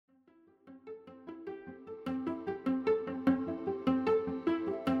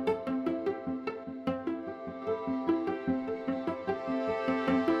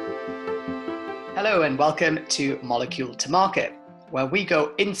Hello and welcome to Molecule to Market, where we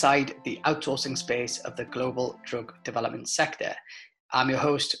go inside the outsourcing space of the global drug development sector. I'm your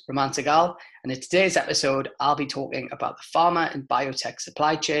host, Raman Segal, and in today's episode, I'll be talking about the pharma and biotech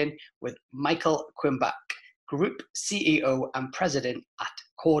supply chain with Michael Quimback, Group CEO and President at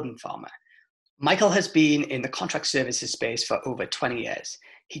CordenPharma. Michael has been in the contract services space for over 20 years.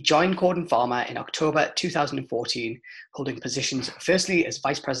 He joined CordenPharma in October 2014, holding positions firstly as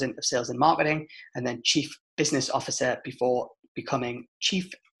Vice President of Sales and Marketing and then Chief Business Officer before becoming Chief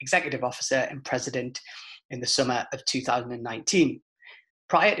Executive Officer and President in the summer of 2019.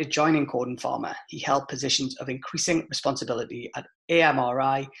 Prior to joining CordenPharma, he held positions of increasing responsibility at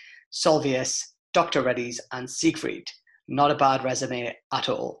AMRI, Solvius, Dr. Reddy's and Siegfried. Not a bad resume at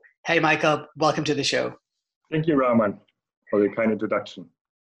all. Hey, Michael, welcome to the show. Thank you, Raman, for the kind introduction.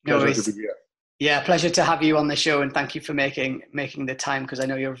 Pleasure to be here. Yeah, pleasure to have you on the show, and thank you for making the time because I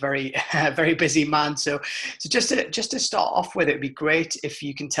know you're a very very busy man. So just to start off with, it'd be great if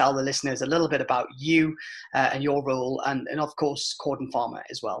you can tell the listeners a little bit about you and your role, and of course CordenPharma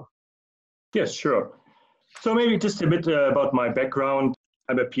as well. Yes, sure. So maybe just a bit about my background.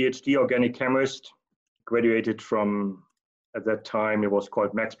 I'm a PhD organic chemist, graduated from, at that time it was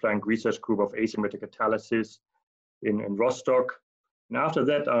called Max Planck Research Group of Asymmetric Catalysis in Rostock. And after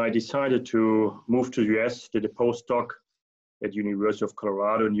that, I decided to move to the US, did a postdoc at University of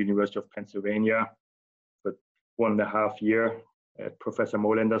Colorado and University of Pennsylvania for 1.5 years at Professor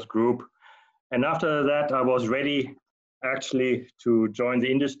Molender's group. And after that, I was ready actually to join the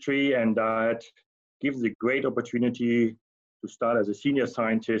industry, and I had given the great opportunity to start as a senior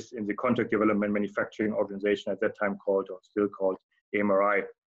scientist in the contract development manufacturing organization at that time called, or still called, AMRI.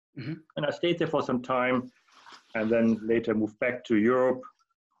 Mm-hmm. And I stayed there for some time, and then later moved back to Europe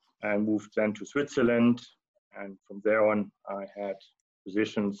and moved then to Switzerland. And from there on, I had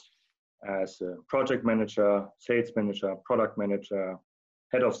positions as a project manager, sales manager, product manager,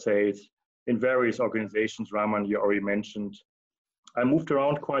 head of sales in various organizations. Raman, you already mentioned. I moved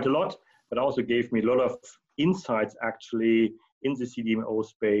around quite a lot, but also gave me a lot of insights actually in the CDMO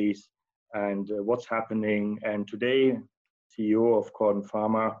space and what's happening. And today, CEO of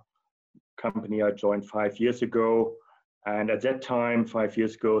CordenPharma, company I joined 5 years ago. And at that time, 5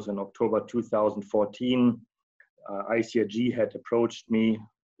 years ago, in October 2014, ICRG had approached me,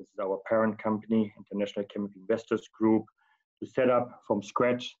 this is our parent company, International Chemical Investors Group, to set up from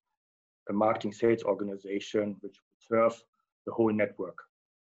scratch a marketing sales organization which would serve the whole network.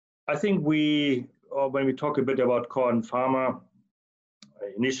 I think when we talk a bit about CordenPharma,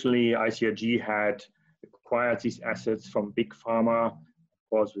 initially ICRG had acquired these assets from Big Pharma,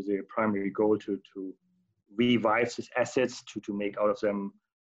 was with a primary goal to revive these assets, to make out of them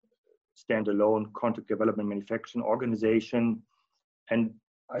standalone contract development manufacturing organization. And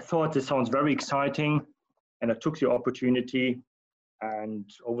I thought this sounds very exciting, and I took the opportunity. And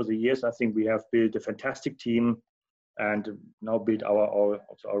over the years, I think we have built a fantastic team and now built our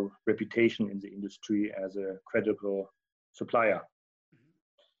reputation in the industry as a credible supplier.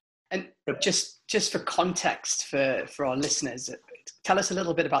 And just for context for our listeners, tell us a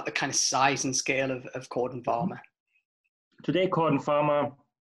little bit about the kind of size and scale of CordenPharma. Today, CordenPharma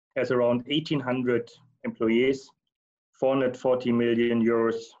has around 1,800 employees, 440 million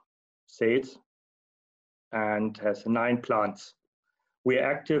euros sales, and has 9 plants. We're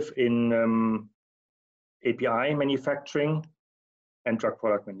active in API manufacturing and drug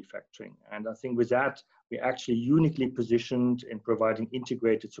product manufacturing. And I think with that, we're actually uniquely positioned in providing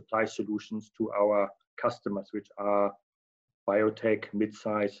integrated supply solutions to our customers, which are biotech,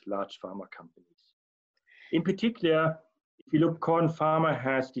 mid-size, large pharma companies. In particular, if you look, CordenPharma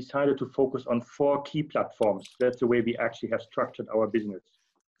has decided to focus on 4 key platforms. That's the way we actually have structured our business.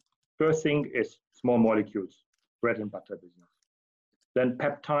 First thing is small molecules, bread and butter business. Then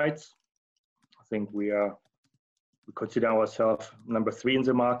peptides. I think we consider ourselves number 3 in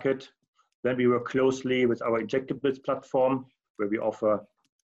the market. Then we work closely with our injectables platform, where we offer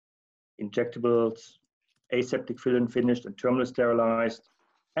injectables, aseptic fill and finished and terminal sterilized.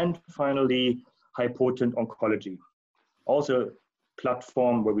 And finally, high potent oncology. Also a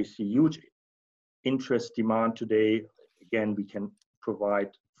platform where we see huge interest demand today. Again, we can provide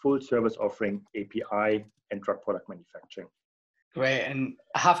full service offering API and drug product manufacturing. Great. And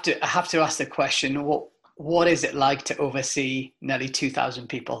I have to ask the question, what is it like to oversee nearly 2,000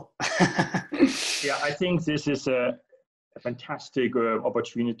 people? Yeah, I think this is a fantastic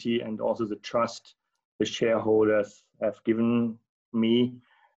opportunity, and also the trust the shareholders have given me,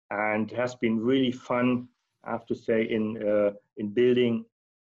 and it has been really fun, I have to say, in building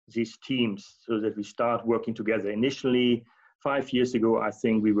these teams so that we start working together. Initially, 5 years ago, I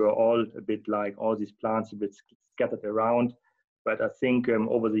think we were all a bit like all these plants a bit scattered around. But I think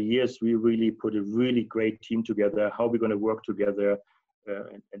over the years, we really put a really great team together, how we're going to work together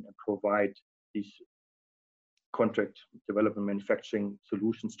and provide these contract development manufacturing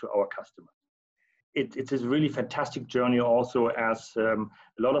solutions to our customers. It is a really fantastic journey also, as a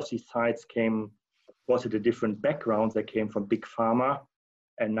lot of these sites came, of course, at a different background. They came from big pharma,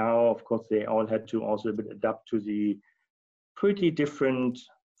 and now, of course, they all had to also a bit adapt to the pretty different,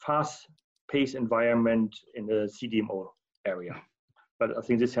 fast-paced environment in the CDMO area. But I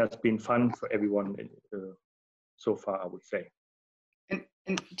think this has been fun for everyone so far, I would say.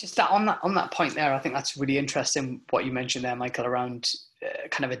 And just on that point there, I think that's really interesting what you mentioned there, Michael, around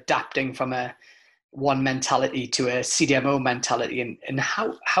kind of adapting from one mentality to a CDMO mentality, and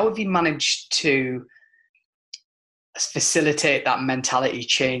how have you managed to facilitate that mentality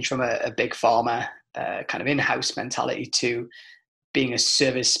change from a big pharma kind of in-house mentality to being a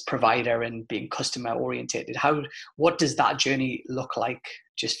service provider and being customer orientated? What does that journey look like?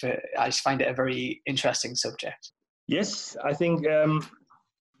 I just find it a very interesting subject. Yes, I think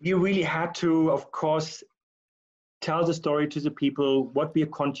we really had to, of course, tell the story to the people, what we are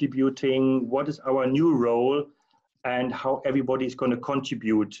contributing, what is our new role, and how everybody is going to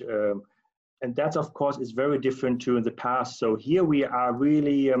contribute. And that, of course, is very different to in the past. So here we are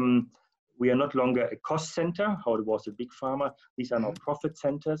really, we are not longer a cost center, how it was a big pharma. These are now profit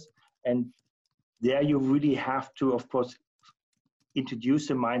centers. And there you really have to, of course,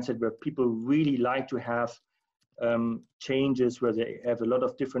 introduce a mindset where people really like to have changes, where they have a lot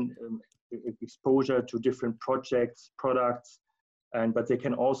of different exposure to different projects, products, but they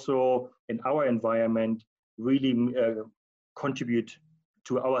can also, in our environment, really contribute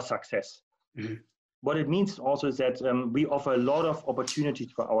to our success. Mm-hmm. What it means also is that we offer a lot of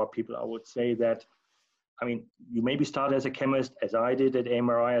opportunities for our people. I would say that, I mean, you maybe start as a chemist, as I did at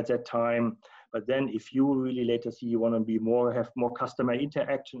AMRI at that time, but then if you really later see you want to have more customer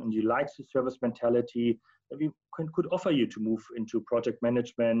interaction and you like the service mentality, we could offer you to move into project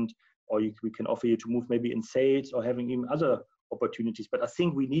management, or we can offer you to move maybe in sales or having even other opportunities. But I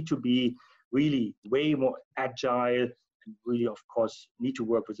think we need to be really way more agile and really, of course, need to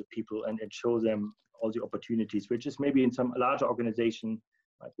work with the people and show them all the opportunities, which is maybe in some larger organization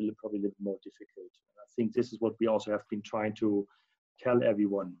might be probably a little more difficult. And I think this is what we also have been trying to tell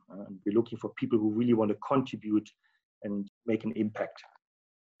everyone. We're looking for people who really want to contribute and make an impact.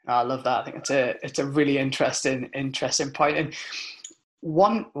 I love that. I think it's a really interesting point. And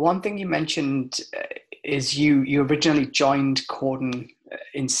one thing you mentioned is you originally joined Corden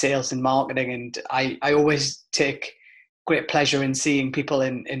in sales and marketing, and I always take great pleasure in seeing people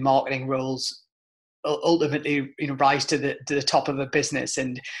in marketing roles ultimately rise to the top of a business.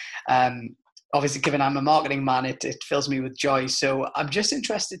 And obviously, given I'm a marketing man, it fills me with joy. So I'm just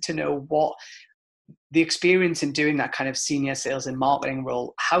interested to know what the experience in doing that kind of senior sales and marketing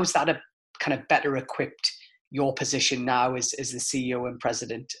role, how's that kind of better equipped your position now as the CEO and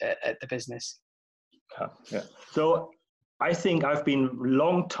president at the business? Yeah. So I think I've been a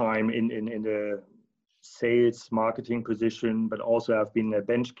long time in the sales marketing position, but also I've been a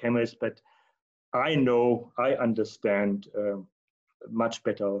bench chemist, but I understand much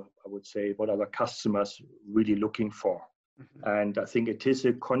better, I would say, what our customers really looking for. Mm-hmm. And I think it is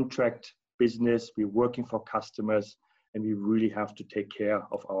a contract business. We're working for customers, and we really have to take care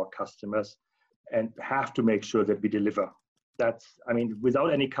of our customers and have to make sure that we deliver.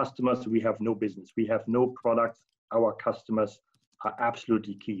 Without any customers, we have no business. We have no products. Our customers are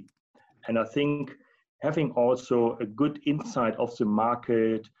absolutely key. And I think having also a good insight of the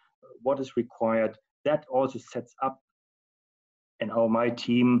market, what is required, that also sets up my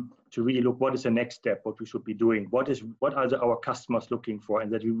team to really look what is the next step, what we should be doing, what are our customers looking for,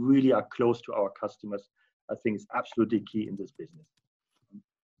 and that we really are close to our customers, I think is absolutely key in this business.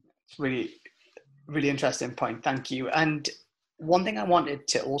 It's really, really interesting point. Thank you. And one thing I wanted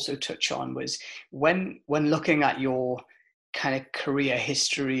to also touch on was when looking at your kind of career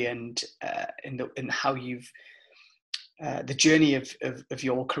history and in how you've the journey of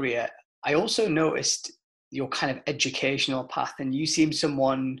your career, I also noticed your kind of educational path, and you seem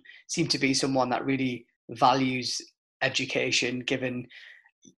to be someone that really values education, given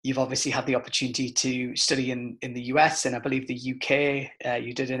you've obviously had the opportunity to study in the US and I believe the UK.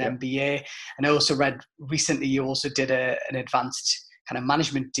 You did an MBA, and I also read recently you also did an advanced kind of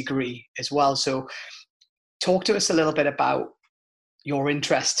management degree as well. So talk to us a little bit about your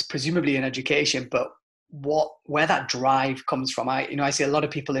interest, presumably in education, but where that drive comes from. I see a lot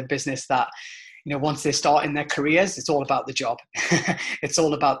of people in business that, once they start in their careers, it's all about the job. It's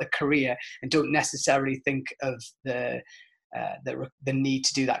all about the career, and don't necessarily think of the the need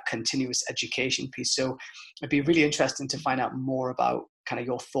to do that continuous education piece. So it'd be really interesting to find out more about kind of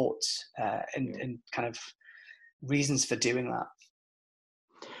your thoughts and kind of reasons for doing that.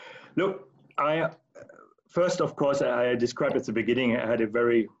 Look, first, of course, I described at the beginning, I had a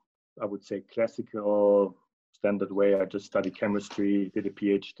very, I would say, classical, standard way. I just studied chemistry, did a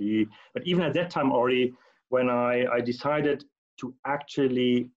PhD. But even at that time already, when I decided to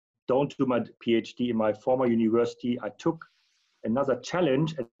actually don't do my PhD in my former university, I took another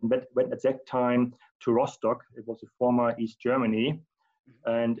challenge and went at that time to Rostock. It was a former East Germany,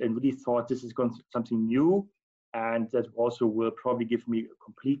 and really thought this is something new, and that also will probably give me a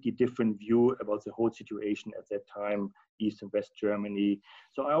completely different view about the whole situation at that time, East and West Germany.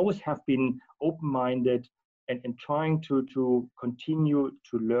 So I always have been open-minded and trying to continue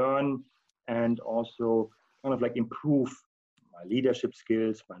to learn and also kind of like improve my leadership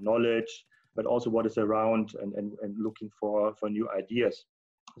skills, my knowledge, but also what is around and looking for new ideas.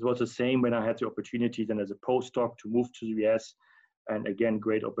 It was the same when I had the opportunity then as a postdoc to move to the US, and again,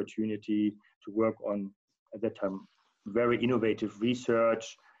 great opportunity to work on, at that time, very innovative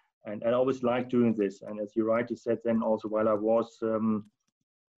research. And I always liked doing this. And as you rightly said, then also while I was,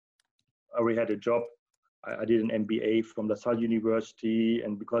 I already had a job, I did an MBA from La Salle University.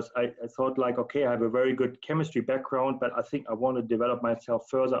 And because I thought like, okay, I have a very good chemistry background, but I think I want to develop myself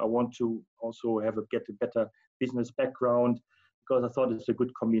further. I want to also get a better business background, because I thought it's a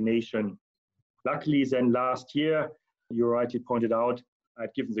good combination. Luckily then last year, you rightly pointed out,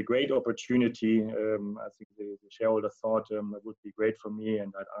 I'd given the great opportunity. I think the shareholder thought it would be great for me,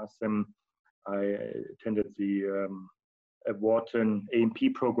 and I'd asked them. I attended the Wharton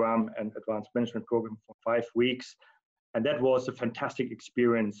AMP program and advanced management program for 5 weeks. And that was a fantastic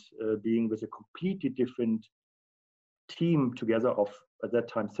experience, being with a completely different team together of, at that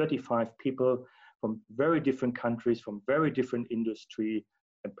time, 35 people from very different countries, from very different industry,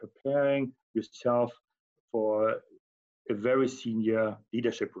 and preparing yourself for a very senior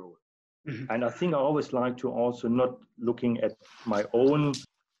leadership role. Mm-hmm. And I think I always like to also not looking at my own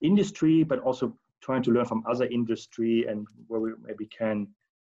industry, but also trying to learn from other industry and where we maybe can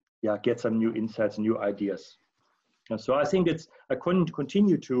get some new insights, new ideas. And so I think I couldn't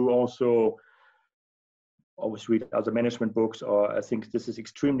continue to also always read other management books, or I think this is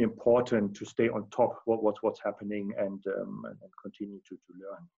extremely important to stay on top of what's happening and continue to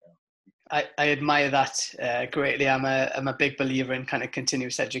learn. I admire that greatly. I'm a big believer in kind of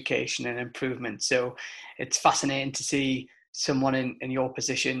continuous education and improvement. So it's fascinating to see someone in your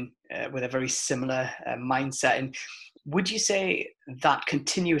position with a very similar mindset. And would you say that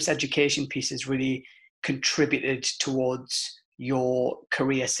continuous education piece has really contributed towards your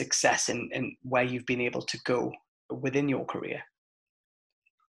career success and where you've been able to go within your career?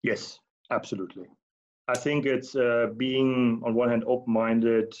 Yes, absolutely. I think it's being, on one hand,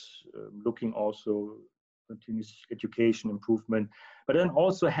 open-minded, looking also continuous education improvement, but then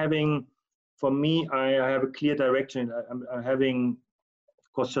also having, for me, I have a clear direction. I'm having,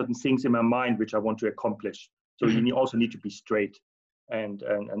 of course, certain things in my mind which I want to accomplish. So you also need to be straight. And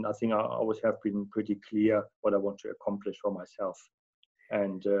I think I always have been pretty clear what I want to accomplish for myself.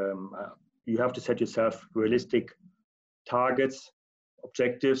 And you have to set yourself realistic targets,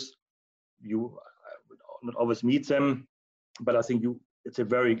 objectives. You not always meet them, but I think it's a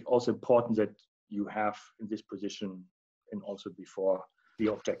very also important that you have in this position and also before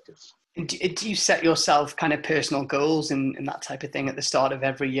the objectives. Do you set yourself kind of personal goals and that type of thing at the start of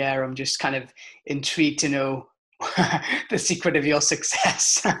every year? I'm just kind of intrigued to know the secret of your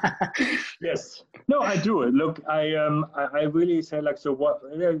success. Yes. No, I do. Look, I really say like, so what,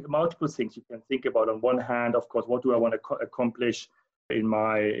 there are multiple things you can think about. On one hand, of course, what do I want to accomplish in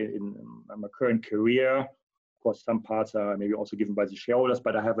my current career? Of course, some parts are maybe also given by the shareholders,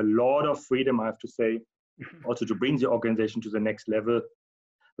 but I have a lot of freedom, I have to say, also to bring the organization to the next level.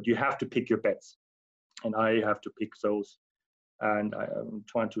 But you have to pick your bets, and I have to pick those. And I'm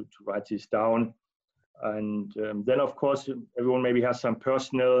trying to write these down. And then, of course, everyone maybe has some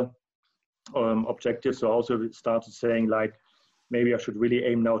personal objectives. So I also started saying, like, maybe I should really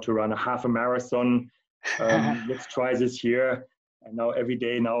aim now to run a half a marathon. Let's try this year. And now every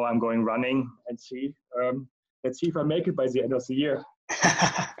day now I'm going running and see. Let's see if I make it by the end of the year.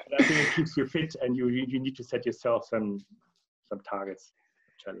 And I think it keeps you fit, and you need to set yourself some targets,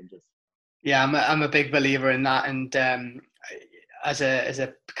 challenges. Yeah, I'm a big believer in that, and as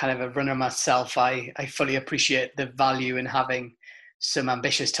a kind of a runner myself, I fully appreciate the value in having some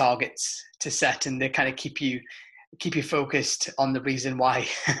ambitious targets to set, and they kind of keep you focused on the reason why.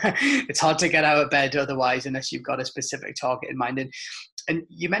 It's hard to get out of bed otherwise, unless you've got a specific target in mind. And And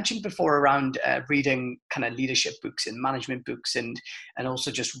you mentioned before around reading kind of leadership books and management books, and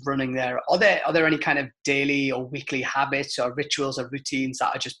also just running there. Are there any kind of daily or weekly habits or rituals or routines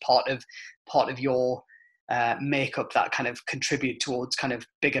that are just part of your makeup that kind of contribute towards kind of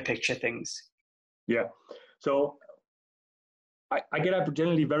bigger picture things? Yeah. So I get up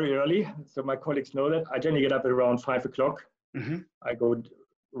generally very early. So my colleagues know that. I generally get up at around 5 o'clock. Mm-hmm. I go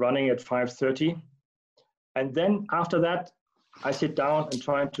running at 5:30. And then after that, I sit down and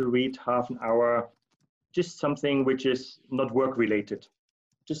try to read half an hour, just something which is not work related.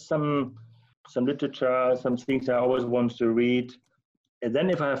 Just some literature, some things I always want to read. And then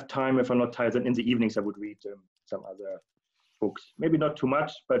if I have time, if I'm not tired, then in the evenings I would read some other books. Maybe not too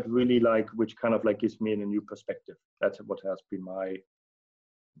much, but really like which kind of like gives me a new perspective. That's what has been my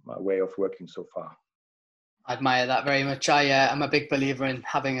way of working so far. I admire that very much. I'm a big believer in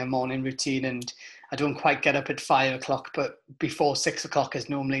having a morning routine, and I don't quite get up at 5 o'clock, but before 6 o'clock is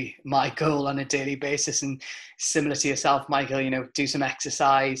normally my goal on a daily basis. And similar to yourself, Michael, do some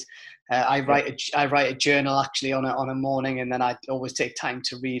exercise. I write a journal actually on a morning, and then I always take time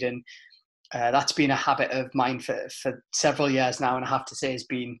to read. And that's been a habit of mine for several years now, and I have to say has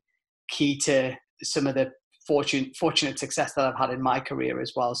been key to some of the fortunate success that I've had in my career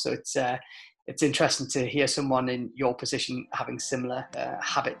as well. So it's interesting to hear someone in your position having similar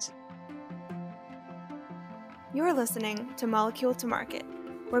habits. You're listening to Molecule to Market,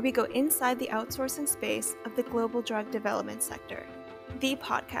 where we go inside the outsourcing space of the global drug development sector, the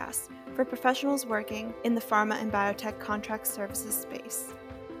podcast for professionals working in the pharma and biotech contract services space.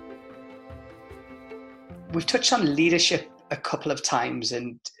 We've touched on leadership a couple of times,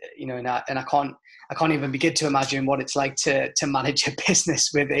 and I can't even begin to imagine what it's like to manage a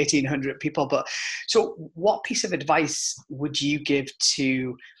business with 1,800 people. But so, what piece of advice would you give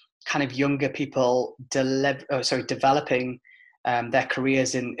to kind of younger people developing their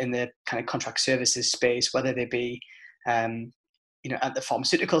careers in the kind of contract services space, whether they be at the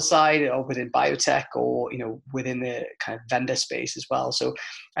pharmaceutical side or within biotech or within the kind of vendor space as well? So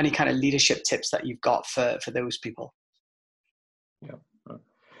any kind of leadership tips that you've got for those people?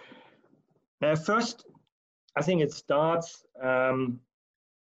 First, I think it starts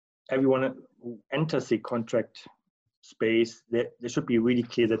everyone who enters the contract space, they should be really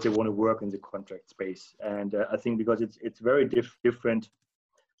clear that they want to work in the contract space. And I think because it's very different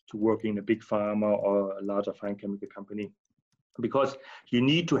to working in a big pharma or a larger fine chemical company, because you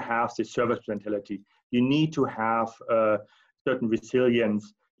need to have the service mentality. You need to have certain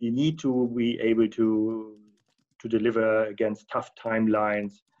resilience. You need to be able to deliver against tough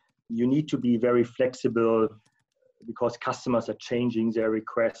timelines. You need to be very flexible because customers are changing their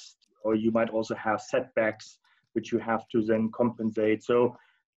requests, or you might also have setbacks which you have to then compensate. So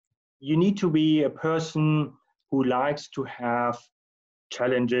you need to be a person who likes to have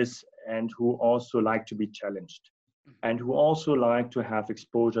challenges and who also like to be challenged, and who also like to have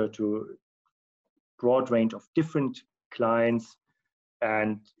exposure to broad range of different clients.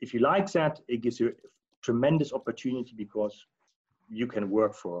 And if you like that, it gives you a tremendous opportunity because you can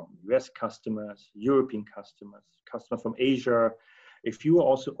work for US customers, European customers, customers from Asia. If you are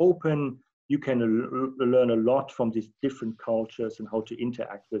also open, you can learn a lot from these different cultures and how to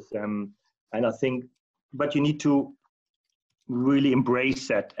interact with them. And I think, but you need to really embrace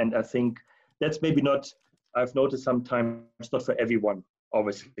that. And I think that's maybe not, I've noticed sometimes it's not for everyone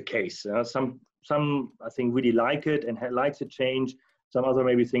always the case. Some I think really like it and like the change. Some other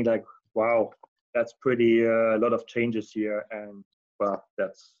maybe think like, wow, that's pretty a lot of changes here, and well,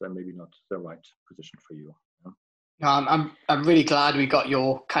 that's maybe not the right position for you. No, I'm really glad we got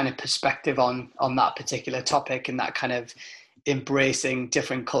your kind of perspective on that particular topic and that kind of embracing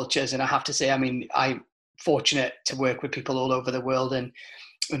different cultures. And I have to say, I mean, I'm fortunate to work with people all over the world and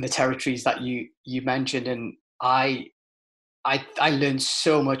in the territories that you mentioned, and I learned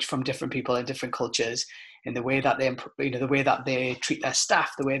so much from different people in different cultures, in the way that they, the way that they treat their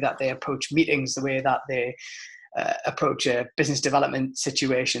staff, the way that they approach meetings, the way that they approach a business development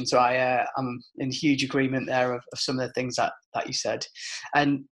situation. So I'm in huge agreement there of some of the things that you said.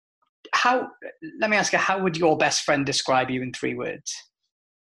 And let me ask you, how would your best friend describe you in 3 words?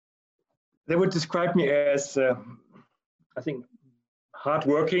 They would describe me as, I think,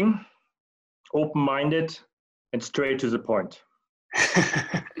 hardworking, open-minded, and straight to the point.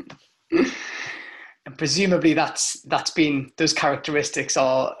 And presumably that's been, those characteristics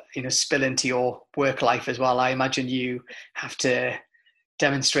are, spill into your work life as well. I imagine you have to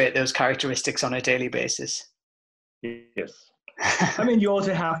demonstrate those characteristics on a daily basis. Yes. I mean, you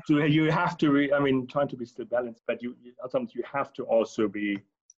also have to, trying to be still balanced, but sometimes you have to also be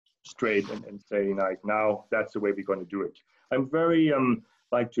straight and say, like, now that's the way we're going to do it. I'm very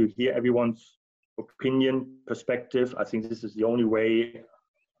like to hear everyone's opinion, perspective. I think this is the only way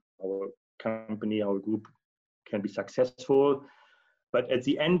our company, our group can be successful. But at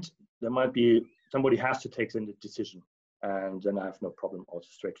the end, there might be somebody has to take the decision, and then I have no problem also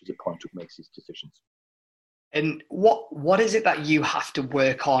straight to the point to make these decisions. And what is it that you have to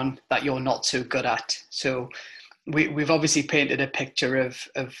work on that you're not so good at? So we've obviously painted a picture of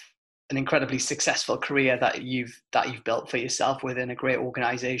an incredibly successful career that you've built for yourself within a great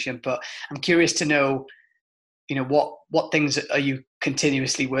organization. But I'm curious to know, what things are you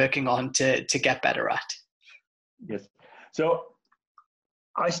continuously working on to get better at? Yes. So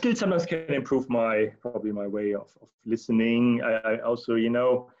I still sometimes can improve my way of listening. I also,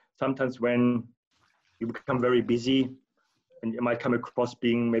 sometimes when you become very busy and you might come across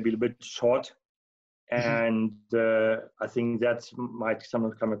being maybe a bit short. And I think that might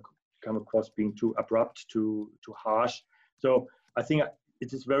sometimes come across being too abrupt, too harsh. So I think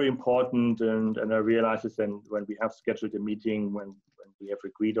it is very important, and I realize this then when we have scheduled a meeting, when we have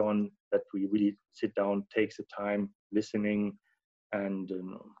agreed on that we really sit down, takes the time, listening, and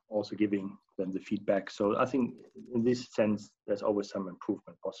also giving them the feedback. So I think in this sense, there's always some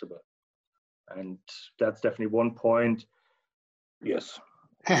improvement possible. And that's definitely one point. Yes.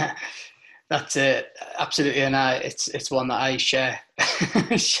 That's it, absolutely, and it's one that I share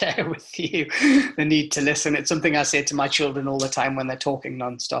with you. The need to listen. It's something I say to my children all the time when they're talking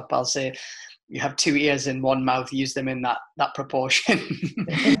nonstop. I'll say, "You have two ears in one mouth. Use them in that proportion."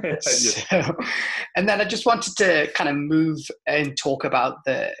 So, and then I just wanted to kind of move and talk about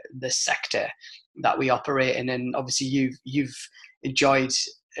the sector that we operate in, and obviously you've enjoyed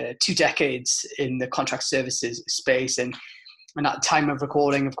 2 decades in the contract services space, and at the time of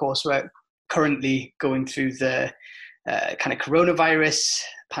recording, of course, we're currently going through the kind of coronavirus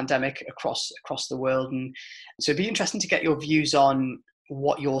pandemic across the world. And so it'd be interesting to get your views on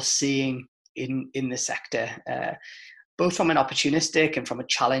what you're seeing in the sector, both from an opportunistic and from a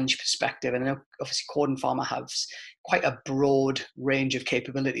challenge perspective. And I know obviously CordenPharma has quite a broad range of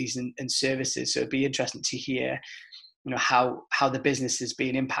capabilities and services. So it'd be interesting to hear, how the business is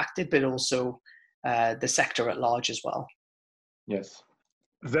being impacted, but also the sector at large as well. Yes.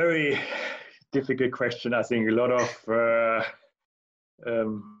 Very difficult question. I think a lot of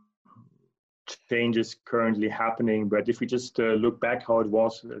changes currently happening. But if we just look back how it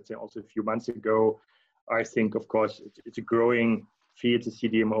was, let's say also a few months ago, I think, of course, it's a growing field, the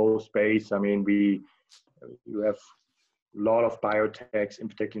CDMO space. I mean, you have a lot of biotechs, in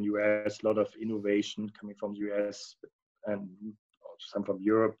particular in the US, a lot of innovation coming from the US and some from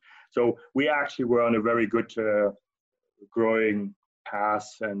Europe. So we actually were on a very good growing path,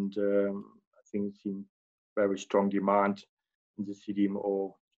 and I think seen very strong demand in the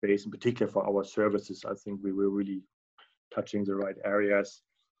CDMO space, in particular for our services. I think we were really touching the right areas.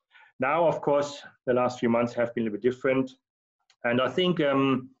 Now, of course, the last few months have been a bit different, and I think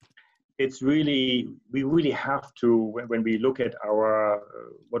we really have to, when we look at our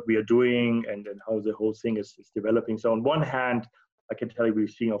what we are doing and how the whole thing is developing. So on one hand, I can tell you we've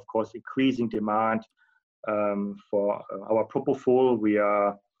seen, of course, increasing demand for our propofol. We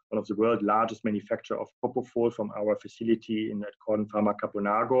are one of the world's largest manufacturer of propofol from our facility at CordenPharma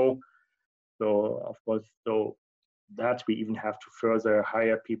Caponago. So, of course, that we even have to further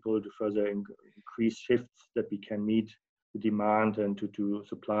hire people to further increase shifts that we can meet the demand and to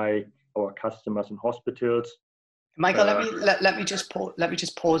supply our customers and hospitals. Michael, let me just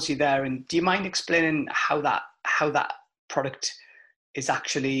pause you there. And do you mind explaining how that product is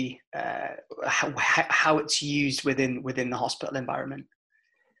actually how it's used within the hospital environment?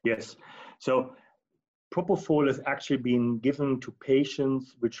 Yes. So propofol is actually being given to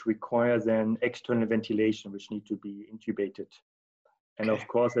patients which require then external ventilation, which need to be intubated. And of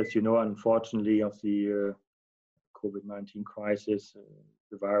course, as you know, unfortunately, of the COVID-19 crisis,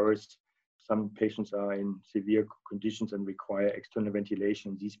 the virus, some patients are in severe conditions and require external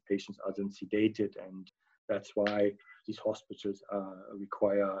ventilation. These patients are then sedated, and that's why these hospitals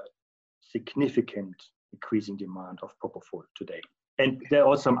require significant increasing demand of propofol today. And there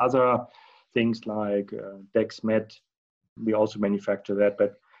are some other things like Dexmed. We also manufacture that,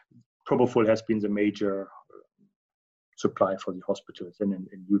 but propofol has been the major supply for the hospitals and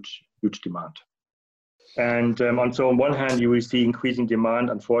in huge demand. And so on one hand, you will see increasing demand,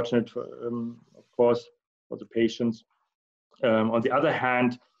 unfortunate, of course, for the patients. On the other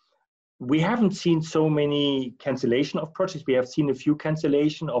hand, we haven't seen so many cancellation of projects. We have seen a few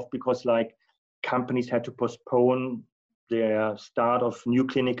cancellation because companies had to postpone their start of new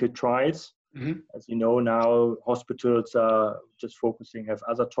clinical trials. As you know now, hospitals are just have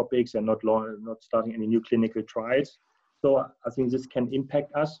other topics and not starting any new clinical trials. So I think this can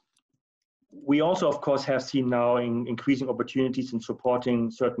impact us. We also, of course, have seen now increasing opportunities in supporting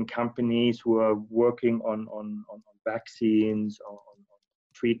certain companies who are working on vaccines, on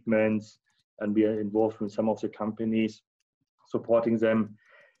treatments, and we are involved with some of the companies supporting them.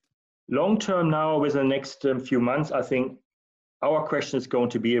 Long term now, with the next few months, I think our question is going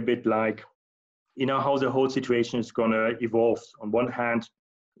to be a bit like, how the whole situation is going to evolve. On one hand,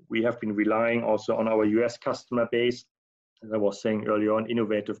 we have been relying also on our US customer base, as I was saying earlier on,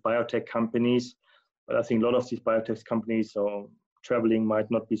 innovative biotech companies. But I think a lot of these biotech companies, traveling might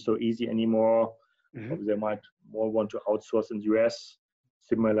not be so easy anymore. They might more want to outsource in the US.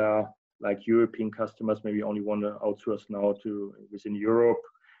 Similar, like European customers maybe only want to outsource now within Europe.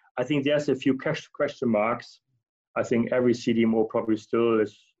 I think there's a few question marks. I think every CDMO probably still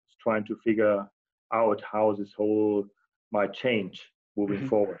is trying to figure out how this whole might change moving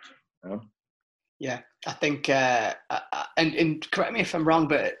forward. Yeah, I think, and correct me if I'm wrong,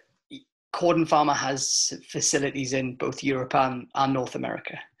 but Corden Pharma has facilities in both Europe and North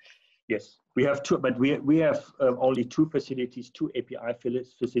America. Yes, we have two, but we have only two facilities, two API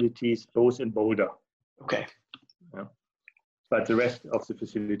facilities, both in Boulder. Okay. Yeah. But the rest of the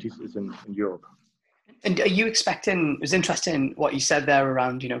facilities is in Europe. And are you expecting, it was interesting what you said there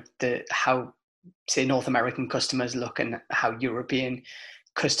around, how, say, North American customers look and how European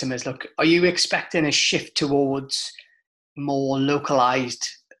customers look. Are you expecting a shift towards more localized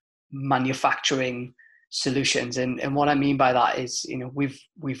manufacturing solutions? And what I mean by that is,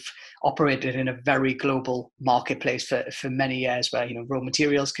 we've operated in a very global marketplace for many years where, raw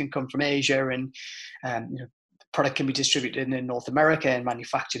materials can come from Asia and, product can be distributed in North America and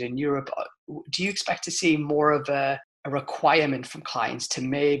manufactured in Europe. Do you expect to see more of a requirement from clients to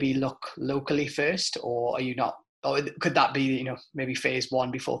maybe look locally first, or are you not? Or could that be, maybe phase one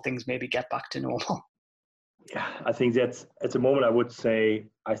before things maybe get back to normal? Yeah, I think that's, at the moment, I would say,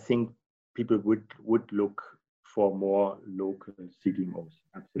 I think people would look for more local CDMOs.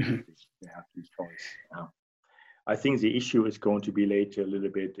 Absolutely, they have this choice. Yeah. I think the issue is going to be later a little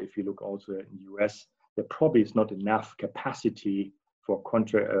bit. If you look also in the US, there probably is not enough capacity for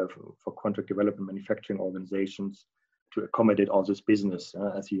contract development manufacturing organizations to accommodate all this business.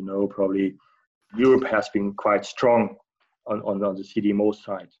 As you know, probably Europe has been quite strong on the CDMO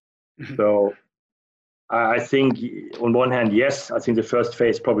side. So I think on one hand, yes, I think the first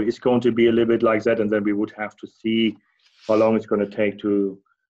phase probably is going to be a little bit like that, and then we would have to see how long it's going to take to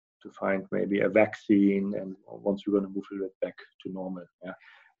find maybe a vaccine, and once we're going to move a little bit back to normal. Yeah.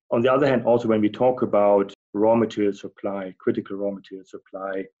 On the other hand, also when we talk about raw material supply, critical raw material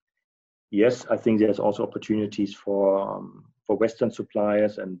supply, yes, I think there's also opportunities for Western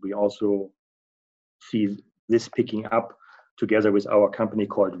suppliers, and we also see this picking up together with our company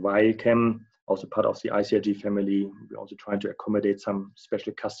called VialChem, also part of the ICRG family. We're also trying to accommodate some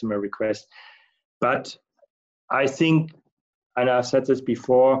special customer requests. But I think, and I've said this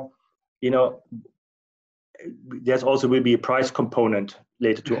before, there's also will be a price component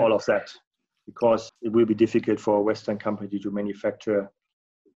related to all of that, because it will be difficult for a Western company to manufacture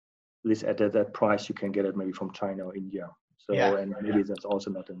this at that price. You can get it maybe from China or India. So, and maybe there's also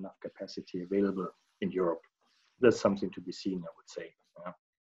not enough capacity available in Europe. There's something to be seen, I would say.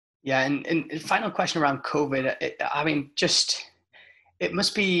 Yeah, and final question around COVID. It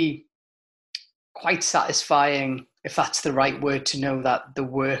must be quite satisfying, if that's the right word, to know that the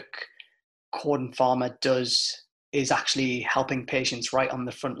work Corden Pharma does is actually helping patients right on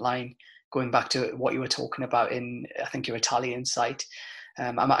the front line, going back to what you were talking about in, I think, your Italian site.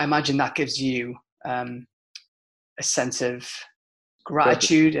 I imagine that gives you a sense of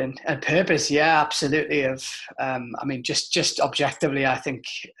gratitude and purpose. Yeah, absolutely. Just objectively, I think,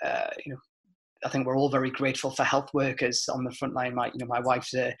 I think we're all very grateful for health workers on the front line. My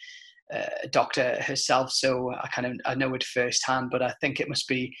wife's a doctor herself, so I know it firsthand, but I think it must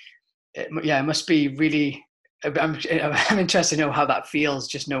be really, I'm interested to know how that feels,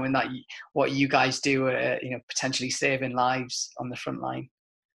 just knowing that what you guys do, potentially saving lives on the front line.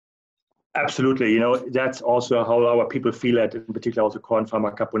 Absolutely. That's also how our people feel at, in particular, also Corden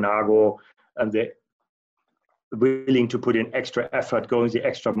Pharma, Caponago, and they're willing to put in extra effort, going the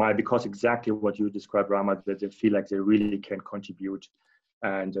extra mile, because exactly what you described, Rama, that they feel like they really can contribute,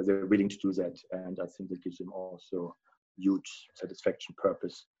 and they're willing to do that. And I think that gives them also huge satisfaction,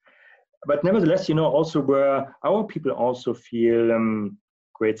 purpose. But nevertheless, also where our people also feel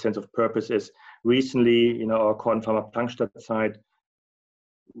great sense of purpose is recently, our Corden Pharma Plankstadt site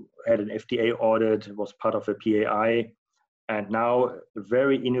had an FDA audit, was part of a PAI, And now a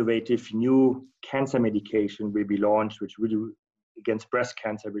very innovative new cancer medication will be launched, which really against breast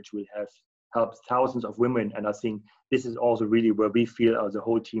cancer, which will have helped thousands of women. And I think this is also really where we feel, as the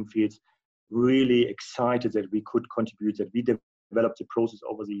whole team feels, really excited that we could contribute, that we developed the process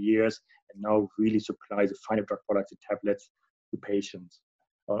over the years and now really supply the final drug products and tablets to patients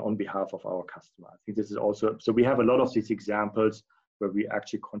on behalf of our customer. I think this is also, so we have a lot of these examples where we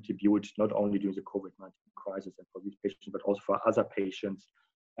actually contribute not only during the COVID-19 crisis and for these patients, but also for other patients.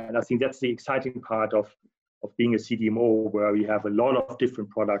 And I think that's the exciting part of being a CDMO, where we have a lot of different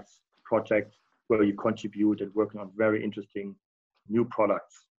projects where you contribute and working on very interesting new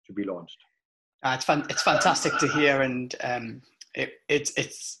products to be launched. It's fantastic to hear, and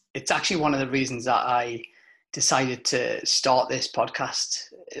it's actually one of the reasons that I decided to start this podcast.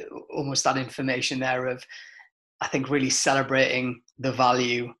 Almost that information there of, I think, really celebrating the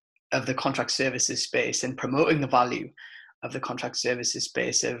value of the contract services space and promoting the value of the contract services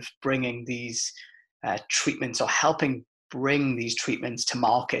space of bringing these treatments, or helping bring these treatments to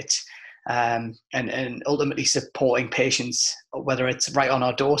market, and ultimately supporting patients, whether it's right on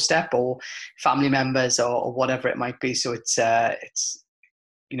our doorstep or family members or whatever it might be. So it's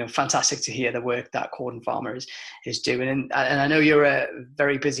fantastic to hear the work that Corden Pharma is doing. And I know you're a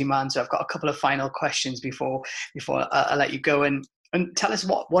very busy man, so I've got a couple of final questions before I let you go. And tell us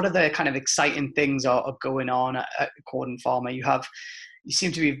what are the kind of exciting things are going on at Corden Pharma. You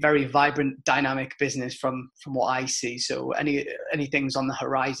seem to be a very vibrant, dynamic business from what I see. So any things on the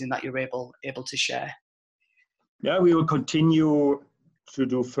horizon that you're able to share? Yeah, we will continue to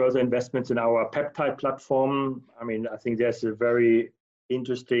do further investments in our peptide platform. I mean, I think there's a very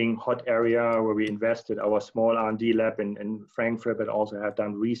interesting hot area where we invested our small R&D lab in Frankfurt, but also have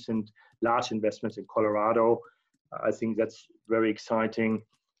done recent large investments in Colorado. I think that's very exciting.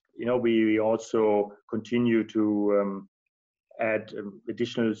 We also continue to add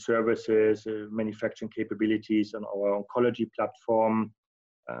additional services, manufacturing capabilities on our oncology platform.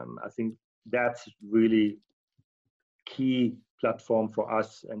 I think that's really key platform for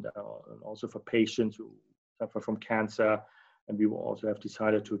us and also for patients who suffer from cancer. And we will also have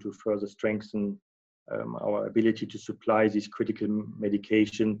decided to further strengthen our ability to supply these critical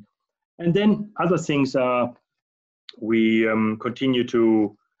medication. And then other things are, we continue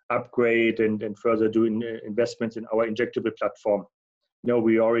to upgrade and further do investments in our injectable platform.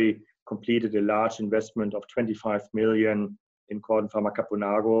 We already completed a large investment of 25 million in Corden Pharma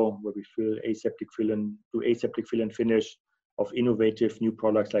Caponago, where we do aseptic fill and finish of innovative new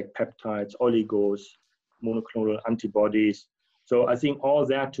products like peptides, oligos, monoclonal antibodies. So I think all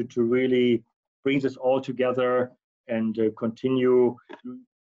that to really brings us all together and continue.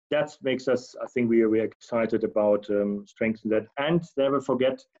 That makes us, I think we're excited about strengthening that. And never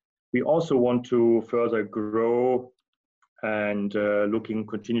forget, we also want to further grow and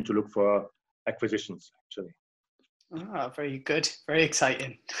continue to look for acquisitions, actually. Oh, very good. Very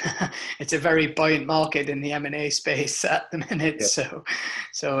exciting. It's a very buoyant market in the M&A space at the minute. Yes.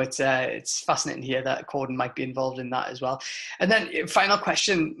 So it's fascinating to hear that Corden might be involved in that as well. And then final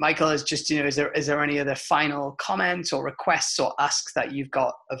question, Michael, is just, is there any other final comments or requests or asks that you've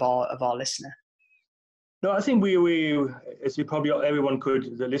got of our listener? No, I think we as you probably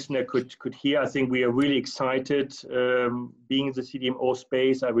the listener could hear, I think we are really excited being in the CDMO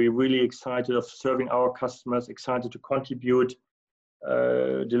space. We're really excited of serving our customers, excited to contribute,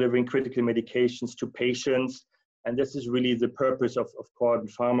 delivering critical medications to patients. And this is really the purpose of Corden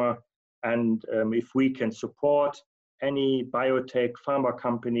Pharma. And if we can support any biotech pharma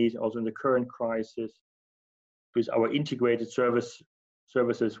companies, also in the current crisis, with our integrated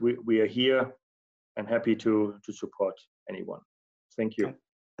services, we are here and happy to support anyone. Thank you.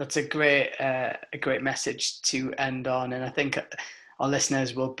 That's a great message to end on, and I think our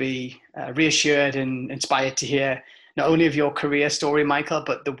listeners will be reassured and inspired to hear not only of your career story, Michael,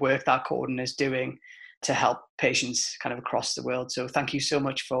 but the work that Corden is doing to help patients kind of across the world. So thank you so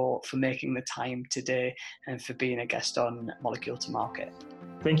much for making the time today and for being a guest on Molecule to Market.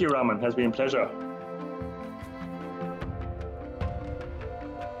 Thank you, Raman. It has been a pleasure.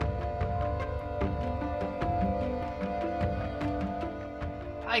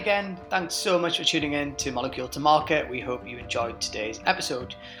 Hi again, thanks so much for tuning in to Molecule to Market. We hope you enjoyed today's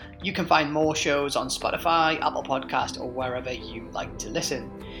episode. You can find more shows on Spotify, Apple Podcast, or wherever you like to listen.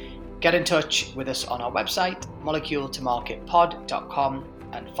 Get in touch with us on our website, moleculetomarketpod.com,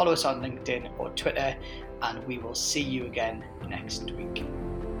 and follow us on LinkedIn or Twitter, and we will see you again next week.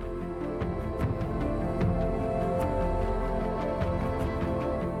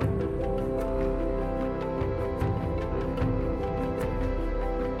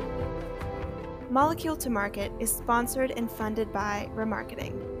 Molecule to Market is sponsored and funded by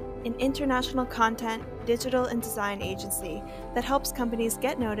Remarketing, an international content, digital, and design agency that helps companies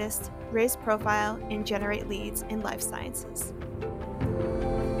get noticed, raise profile, and generate leads in life sciences.